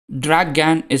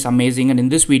DragGAN is amazing, and in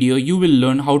this video you will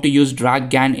learn how to use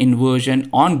DragGAN inversion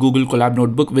on Google Colab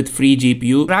notebook with free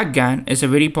GPU. DragGAN is a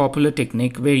very popular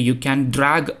technique where you can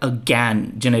drag a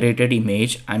GAN generated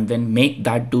image and then make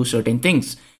that do certain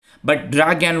things. But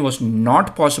DragGAN was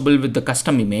not possible with the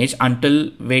custom image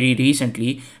until very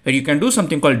recently, where you can do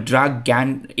something called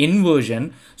Drag-GAN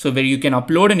inversion. So where you can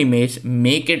upload an image,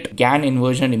 make it GAN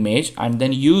inversion image, and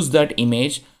then use that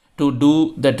image to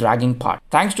do the dragging part.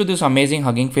 Thanks to this amazing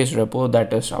Hugging Face repo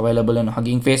that is available in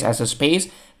Hugging Face as a space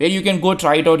where you can go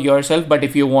try it out yourself. But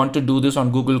if you want to do this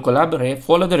on Google Colab,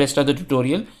 follow the rest of the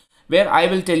tutorial where I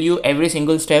will tell you every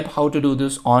single step how to do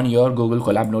this on your Google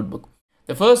Colab notebook.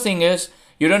 The first thing is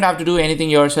you don't have to do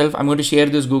anything yourself. I'm going to share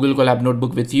this Google Colab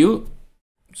notebook with you.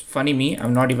 It's funny me,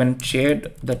 I've not even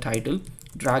shared the title,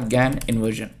 Drag-GAN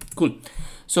inversion. Cool.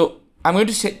 So I'm going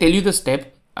to tell you the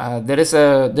step. There is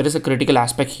a critical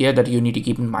aspect here that you need to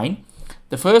keep in mind.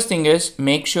 The first thing is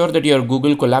make sure that your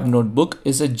Google Colab notebook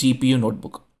is a GPU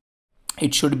notebook.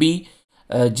 It should be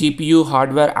a GPU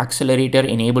hardware accelerator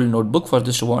enabled notebook for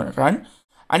this to run,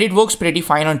 and it works pretty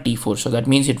fine on T4. So that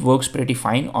means it works pretty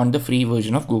fine on the free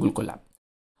version of Google Colab.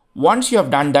 Once you have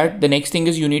done that, the next thing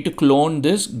is you need to clone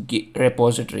this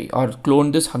repository or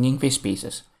clone this Hugging Face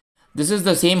spaces. This is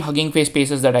the same Hugging Face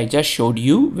spaces that I just showed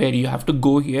you, where you have to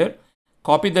go here,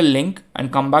 copy the link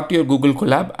and come back to your Google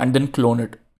Colab and then clone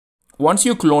it. Once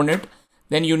you clone it,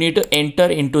 then you need to enter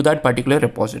into that particular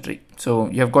repository. So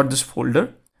you have got this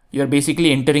folder. You're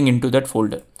basically entering into that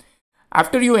folder.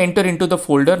 After you enter into the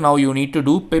folder, now you need to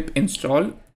do pip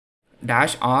install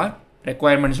 -r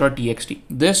requirements.txt.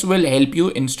 This will help you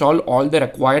install all the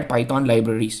required Python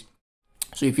libraries.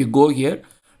 So if you go here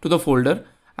to the folder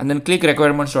and then click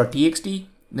requirements.txt,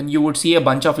 then you would see a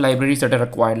bunch of libraries that are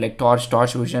required like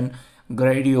Torch Vision,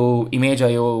 Gradio,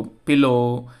 Image.io,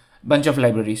 Pillow, bunch of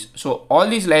libraries. So all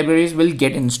these libraries will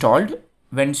get installed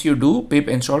once you do pip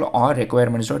install or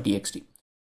requirements.txt.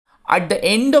 At the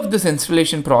end of this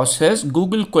installation process,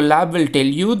 Google Colab will tell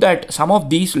you that some of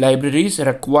these libraries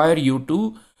require you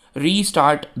to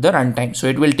restart the runtime. So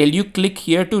it will tell you click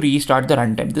here to restart the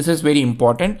runtime. This is very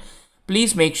important.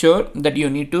 Please make sure that you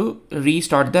need to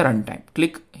restart the runtime.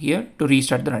 Click here to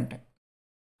restart the runtime.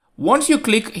 Once you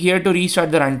click here to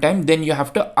restart the runtime, then you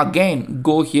have to again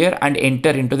go here and enter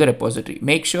into the repository.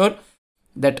 Make sure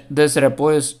that this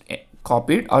repo is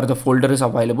copied or the folder is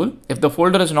available. If the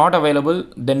folder is not available,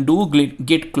 then do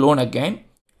git clone again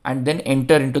and then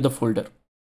enter into the folder.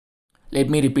 Let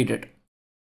me repeat it.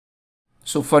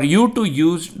 So for you to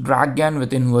use DragGAN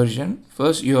with inversion,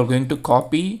 first you are going to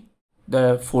copy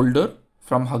the folder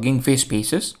from Hugging Face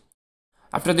spaces.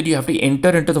 After that, you have to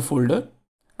enter into the folder.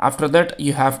 After that,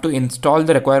 you have to install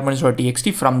the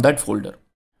requirements.txt from that folder,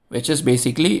 which is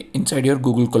basically inside your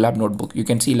Google Colab notebook. You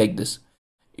can see like this.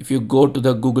 If you go to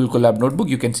the Google Colab notebook,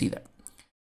 you can see that.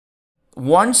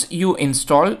 Once you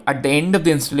install, at the end of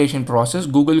the installation process,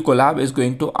 Google Colab is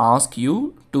going to ask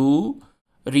you to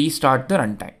restart the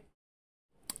runtime.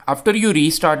 After you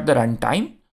restart the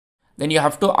runtime, then you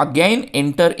have to again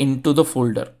enter into the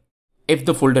folder if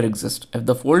the folder exists. If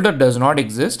the folder does not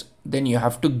exist, then you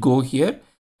have to go here,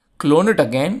 clone it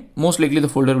again. Most likely the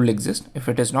folder will exist. If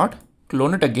it is not,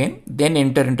 clone it again, then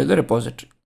enter into the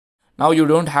repository. Now you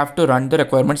don't have to run the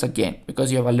requirements again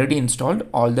because you have already installed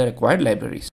all the required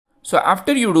libraries. So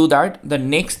after you do that, the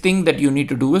next thing that you need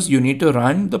to do is you need to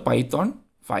run the Python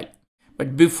file.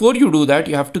 But before you do that,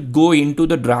 you have to go into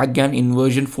the DragGAN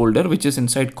inversion folder, which is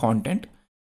inside content,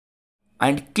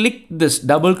 and click this,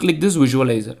 double click this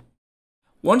visualizer.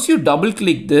 Once you double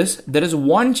click this, there is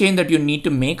one change that you need to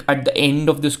make at the end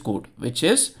of this code, which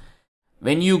is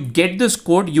when you get this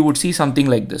code, you would see something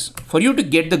like this. For you to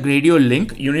get the Gradio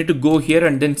link, you need to go here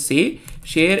and then say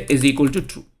share is equal to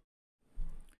true.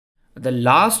 The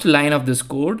last line of this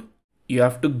code, you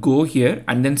have to go here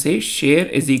and then say share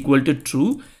is equal to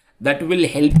true. That will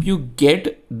help you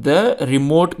get the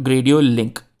remote Gradio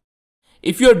link.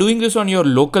 If you are doing this on your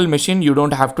local machine, you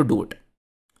don't have to do it.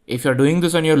 If you're doing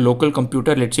this on your local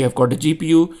computer, let's say I've got a GPU,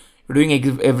 you're doing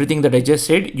everything that I just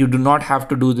said, you do not have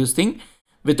to do this thing.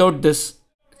 Without this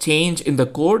change in the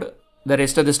code, the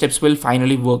rest of the steps will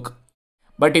finally work.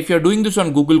 But if you're doing this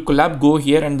on Google Colab, go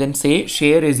here and then say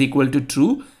share is equal to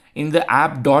true in the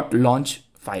app.launch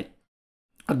file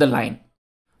or the line.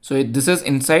 So this is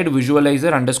inside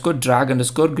visualizer underscore drag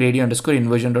underscore Gradio underscore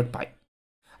inversion.py.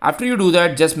 After you do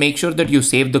that, just make sure that you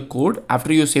save the code.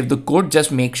 After you save the code,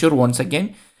 just make sure once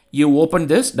again you open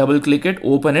this, double click it,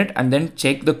 open it, and then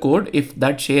check the code if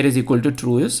that share is equal to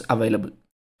true is available.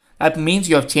 That means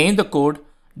you have changed the code,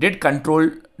 did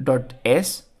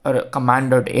control.s or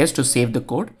command.s to save the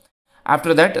code.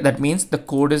 After that, that means the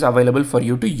code is available for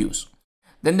you to use.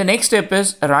 Then the next step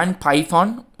is run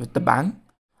Python with the bang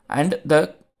and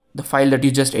the file that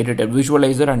you just edited,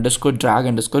 visualizer underscore drag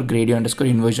underscore gradient underscore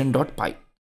inversion.py.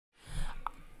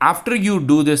 After you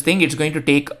do this thing, it's going to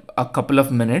take a couple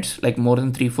of minutes, like more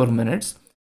than 3-4 minutes,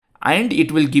 and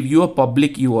it will give you a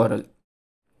public URL.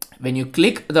 When you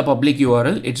click the public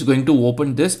URL, it's going to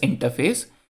open this interface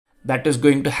that is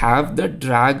going to have the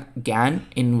Drag-GAN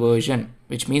inversion,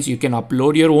 which means you can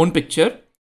upload your own picture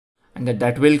and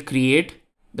that will create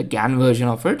the GAN version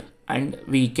of it, and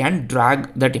we can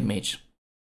drag that image.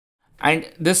 And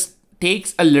this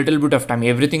takes a little bit of time.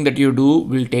 Everything that you do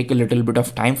will take a little bit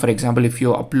of time. For example, if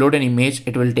you upload an image,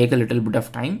 it will take a little bit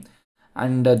of time.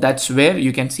 And that's where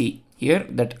you can see here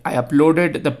that I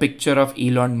uploaded the picture of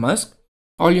Elon Musk.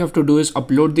 All you have to do is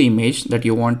upload the image that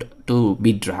you want to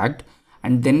be dragged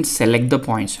and then select the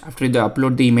points. After you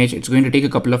upload the image, it's going to take a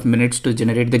couple of minutes to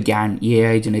generate the GAN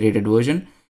AI generated version.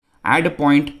 Add a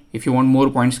point. If you want more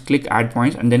points, click add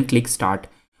points and then click start.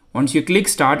 Once you click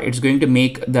start, it's going to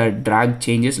make the drag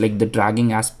changes, like the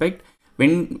dragging aspect.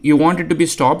 When you want it to be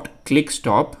stopped, click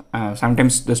stop.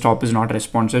 Sometimes the stop is not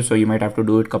responsive, so you might have to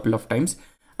do it a couple of times.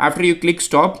 After you click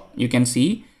stop, you can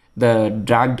see the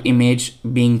dragged image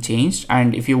being changed.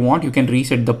 And if you want, you can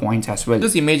reset the points as well.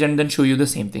 This image and then show you the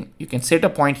same thing. You can set a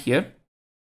point here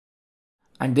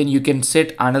and then you can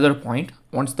set another point.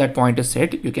 Once that point is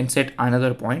set, you can set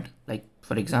another point. Like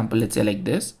for example, let's say like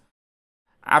this.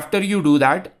 After you do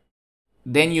that,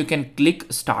 then you can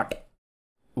click start.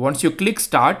 Once you click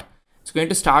start, it's going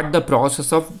to start the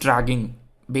process of dragging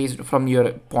based from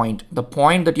your point. The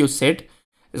point that you set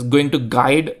is going to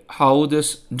guide how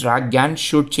this Drag-GAN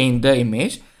should change the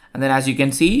image. And then as you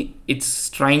can see, it's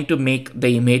trying to make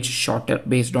the image shorter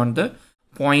based on the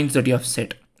points that you have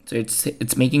set. So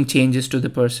it's making changes to the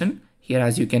person here,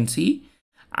 as you can see.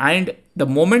 And the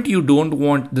moment you don't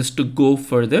want this to go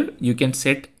further, you can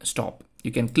set stop.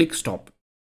 You can click stop.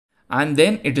 And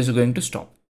then it is going to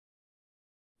stop.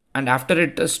 And after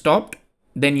it is stopped,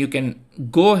 then you can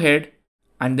go ahead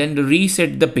and then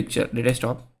reset the picture. Did I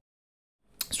stop?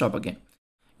 Stop again.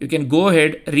 You can go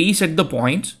ahead, reset the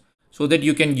points so that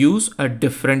you can use a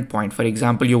different point. For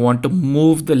example, you want to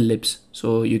move the lips.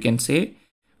 So you can say,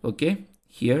 okay,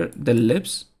 here the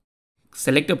lips,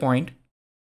 select a point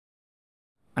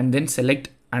and then select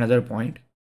another point.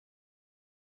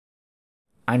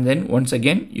 And then once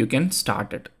again, you can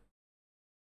start it.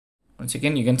 Once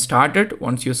again, you can start it.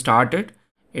 Once you start it,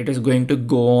 it is going to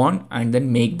go on and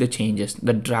then make the changes.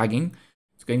 The dragging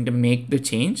is going to make the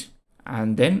change.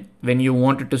 And then when you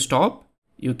want it to stop,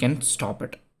 you can stop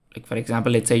it. Like for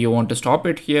example, let's say you want to stop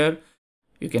it here.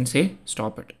 You can say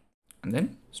stop it and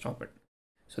then stop it.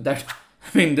 So that,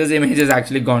 I mean, this image has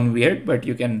actually gone weird, but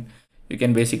you can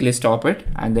basically stop it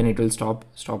and then it will stop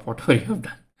whatever you have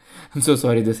done. I'm so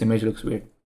sorry, this image looks weird.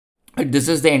 But this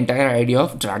is the entire idea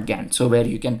of Drag-GAN. So where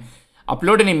you can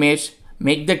upload an image,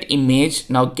 make that image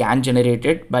now GAN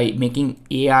generated by making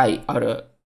AI or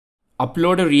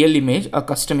upload a real image, a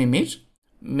custom image,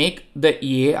 make the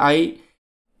AI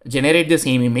generate the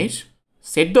same image,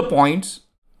 set the points,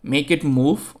 make it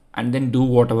move, and then do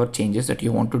whatever changes that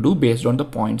you want to do based on the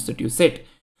points that you set.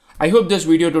 I hope this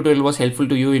video tutorial was helpful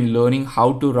to you in learning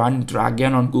how to run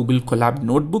Drag-GAN on Google Colab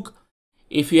Notebook.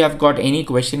 If you have got any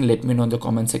question, let me know in the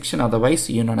comment section. Otherwise,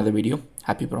 see you in another video.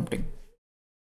 Happy prompting.